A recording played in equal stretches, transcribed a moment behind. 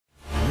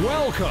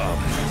Welcome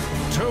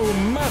to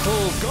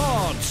Metal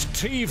Gods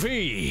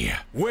TV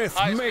with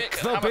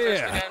Mick'The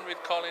Beard. Again with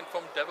Colin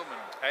from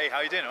Devilment. Hey, how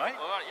you doing, all right?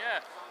 All right,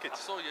 yeah. Good. I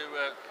saw you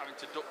having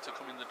to duck to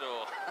come in the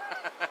door.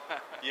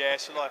 Yeah,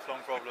 it's a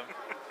lifelong problem.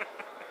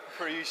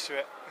 Pretty used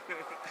to it.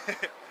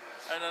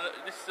 And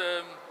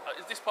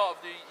is this part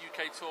of the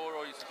UK tour,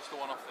 or is it just a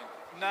one-off thing?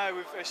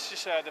 No, it's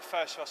just the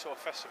first of our sort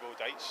of festival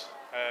dates.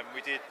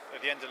 We did,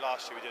 at the end of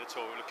last year, we did a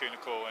tour with Lacuna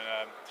Coil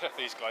and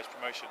these guys,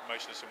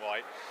 Motionless in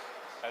White.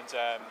 And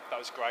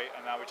that was great,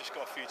 and now we've just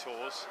got a few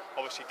tours.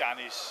 Obviously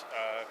Danny's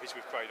he's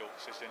with Cradle,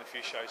 so he's doing a few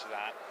shows of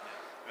that.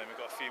 And then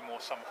we've got a few more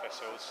summer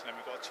festivals, and then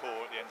we've got a tour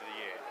at the end of the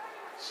year.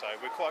 So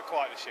we're quite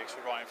quiet this year because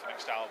we're writing for the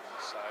next album,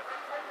 so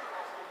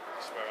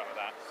that's where we're at with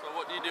that. So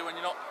what do you do when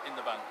you're not in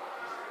the band?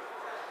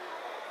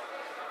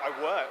 I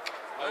work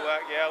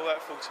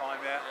full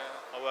time, yeah.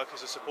 I work as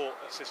a support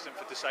assistant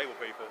for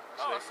disabled people.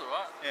 Oh, that's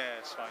alright.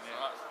 Yeah, it's fine,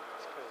 yeah. Right.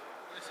 It's cool.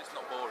 At least it's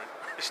not boring.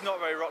 It's not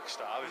very rock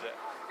star, is it?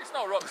 It's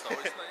not rock star,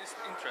 it's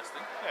interesting.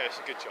 Yeah, it's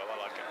a good job, I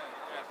like it.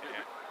 Yeah.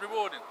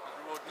 Rewarding.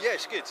 Yeah,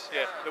 it's good.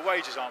 Yeah, the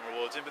wages aren't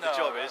rewarding, but the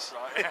job is.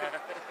 Right.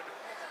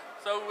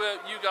 So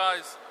you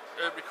guys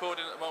are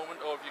recording at the moment,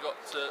 or have you got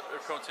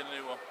recording a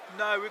new one?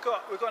 No, we've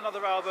got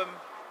another album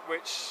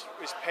which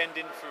is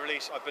pending for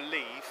release, I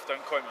believe.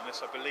 Don't quote me on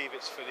this. I believe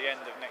it's for the end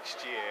of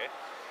next year.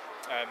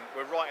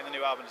 We're writing the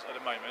new albums at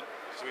the moment,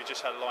 so we just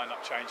had a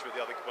line-up change with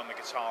one of the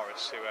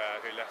guitarists who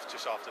left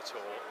just after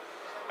tour.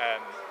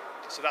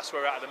 So that's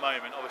where we're at the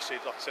moment. Obviously,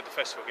 like I said, the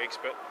festival gigs,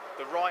 but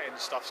the writing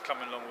stuff's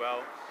coming along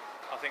well.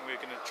 I think we're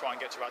going to try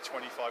and get to about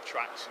 25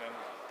 tracks and then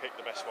pick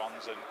the best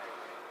ones and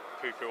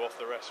poo-poo off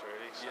the rest,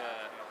 really. So,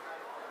 yeah.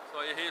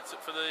 So are you here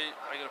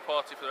are you going to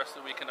party for the rest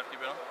of the weekend after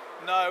you've been on?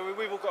 No,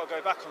 we've all got to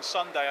go back on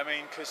Sunday. I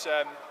mean, because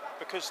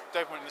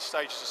Devilment in the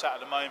stages are sat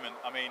at the moment,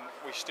 I mean,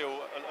 we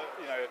still,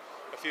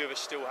 a few of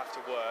us still have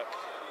to work,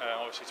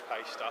 obviously to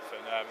pay stuff,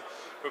 and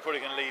we're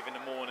probably going to leave in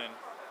the morning,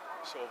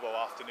 sort of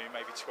afternoon,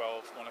 maybe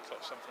 12, 1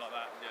 o'clock, something like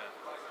that.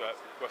 Yeah.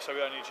 So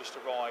we only just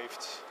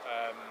arrived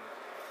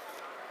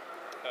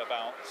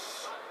about,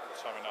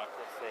 sorry, no,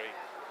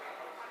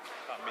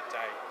 about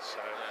midday,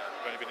 so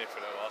we've only been here for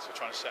a little while, so we're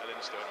trying to settle in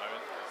still at the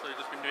moment. So you've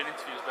just been doing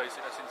interviews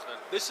basically since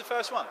then? This is the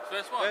first one.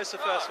 First one? Yeah, it's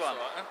the first one,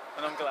 right,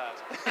 and I'm glad.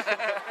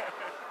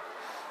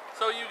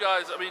 So you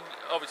guys, I mean,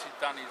 obviously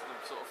Danny's the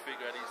sort of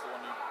figurehead, he's the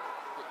one who,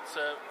 but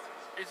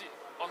is it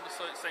on the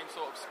same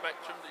sort of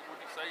spectrum that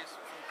would you say is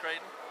from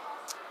Cradle?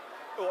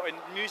 Or in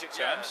music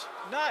terms?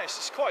 Yeah. No,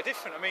 it's quite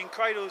different. I mean,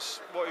 Cradle's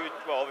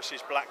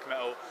obviously it's black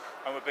metal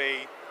and would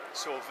be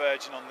sort of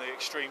verging on the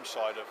extreme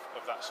side of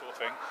that sort of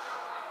thing.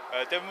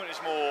 Devilment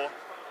is more,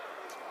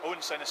 I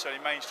wouldn't say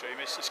necessarily mainstream,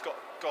 it's got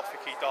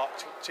gothic-y, dark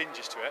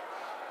tinges to it,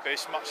 but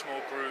it's much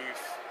more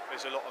groove.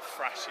 There's a lot of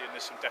thrashy and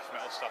there's some death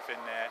metal stuff in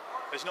there.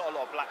 There's not a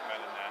lot of black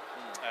metal in there.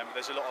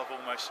 There's a lot of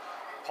almost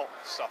pop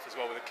stuff as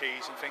well with the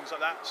keys and things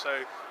like that.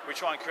 So we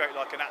try and create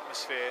like an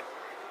atmosphere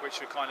which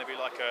would kind of be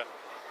like a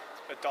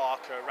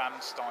darker,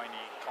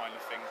 Rammstein-y kind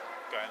of thing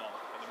going on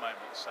at the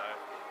moment. So.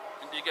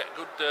 And do you get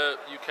good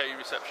UK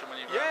reception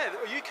when you go? Yeah,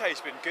 the UK's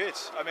been good.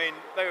 I mean,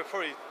 they were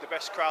probably the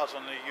best crowds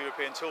on the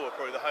European tour,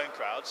 probably the home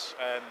crowds.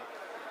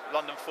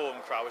 London Forum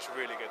crowd was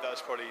really good.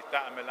 That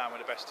and Milan were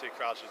the best two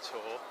crowds of the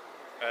tour.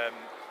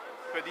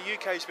 But the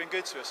UK's been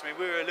good to us. I mean,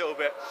 we were a little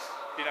bit,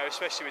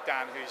 especially with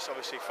Dan, who's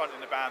obviously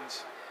fronting the band,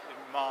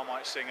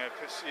 Marmite singer,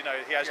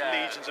 he has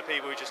legions of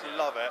people who just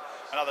love it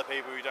and other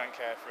people who don't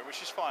care for it, which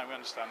is fine, we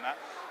understand that.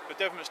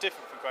 But Devilment's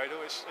different from Cradle,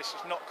 it's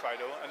not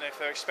Cradle, and if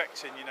they're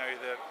expecting,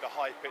 the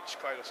high-pitched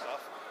Cradle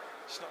stuff,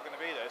 it's not going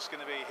to be there. It's going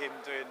to be him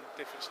doing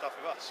different stuff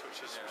with us, which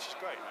is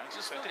great, man.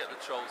 Just still get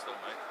the trolls, don't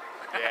they?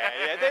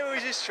 Yeah, they're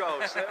always just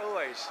trolls, they're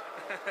always.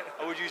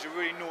 I would use a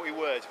really naughty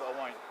word, but I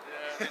won't.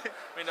 Yeah.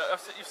 I mean,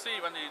 you see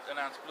when they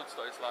announce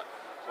Bloodstock, it's like,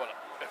 well,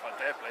 if I'm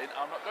there playing,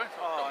 I'm not going to.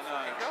 Oh, I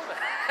know. Go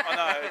there. I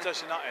know, it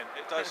does you nutting.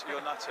 It does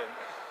you're nutting.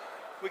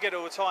 We get it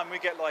all the time. We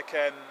get like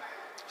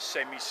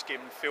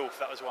semi-skimmed filth.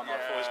 That was one I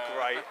thought was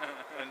great.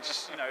 And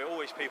just,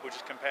 always people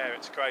just compare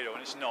it to Cradle,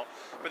 and it's not.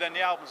 But then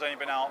the album's only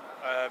been out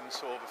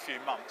sort of a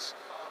few months.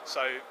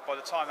 So by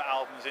the time that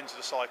album's into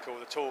the cycle,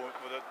 the tour,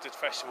 the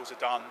festivals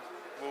are done,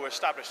 we'll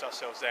establish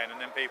ourselves then,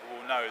 and then people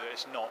will know that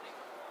it's not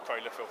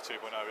Cradle of Filth 2.0,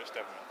 it's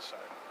Devilment. So.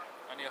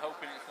 And you're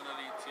hoping it's going to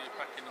lead to you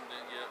packing in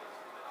the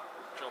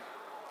job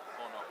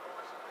or not?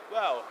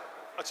 Well,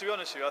 to be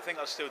honest with you, I think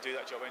I'll still do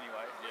that job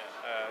anyway.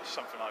 Yeah. It's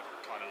something I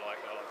kind of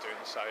like doing,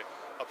 so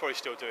I'll probably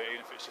still do it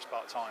even if it's just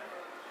part-time.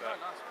 But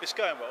nice. It's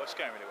going well, it's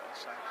going really well.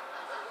 So.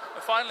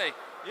 And finally,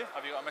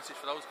 have you got a message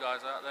for those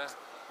guys out there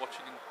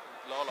watching in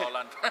La La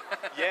Land?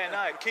 Yeah,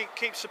 no,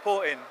 keep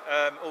supporting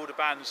all the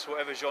bands,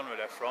 whatever genre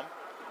they're from.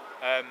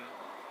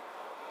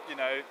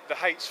 The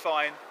hate's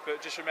fine,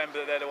 but just remember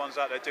that they're the ones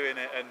out there doing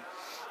it. And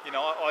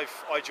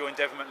I joined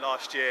Devilment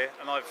last year,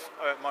 and I've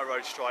earned my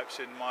road stripes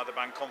in my other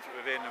band, Conflict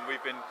Within, and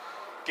we've been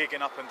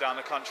gigging up and down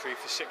the country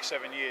for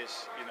 6-7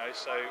 years.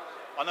 So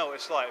I know what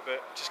it's like,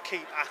 but just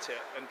keep at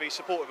it and be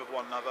supportive of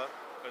one another,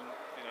 and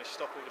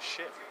stop all the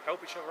shit.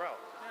 Help each other out.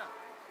 Yeah.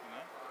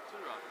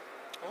 Too right.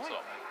 All right.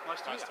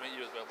 Nice to meet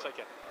you as well. Take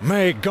care.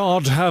 May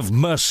God have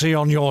mercy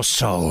on your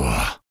soul.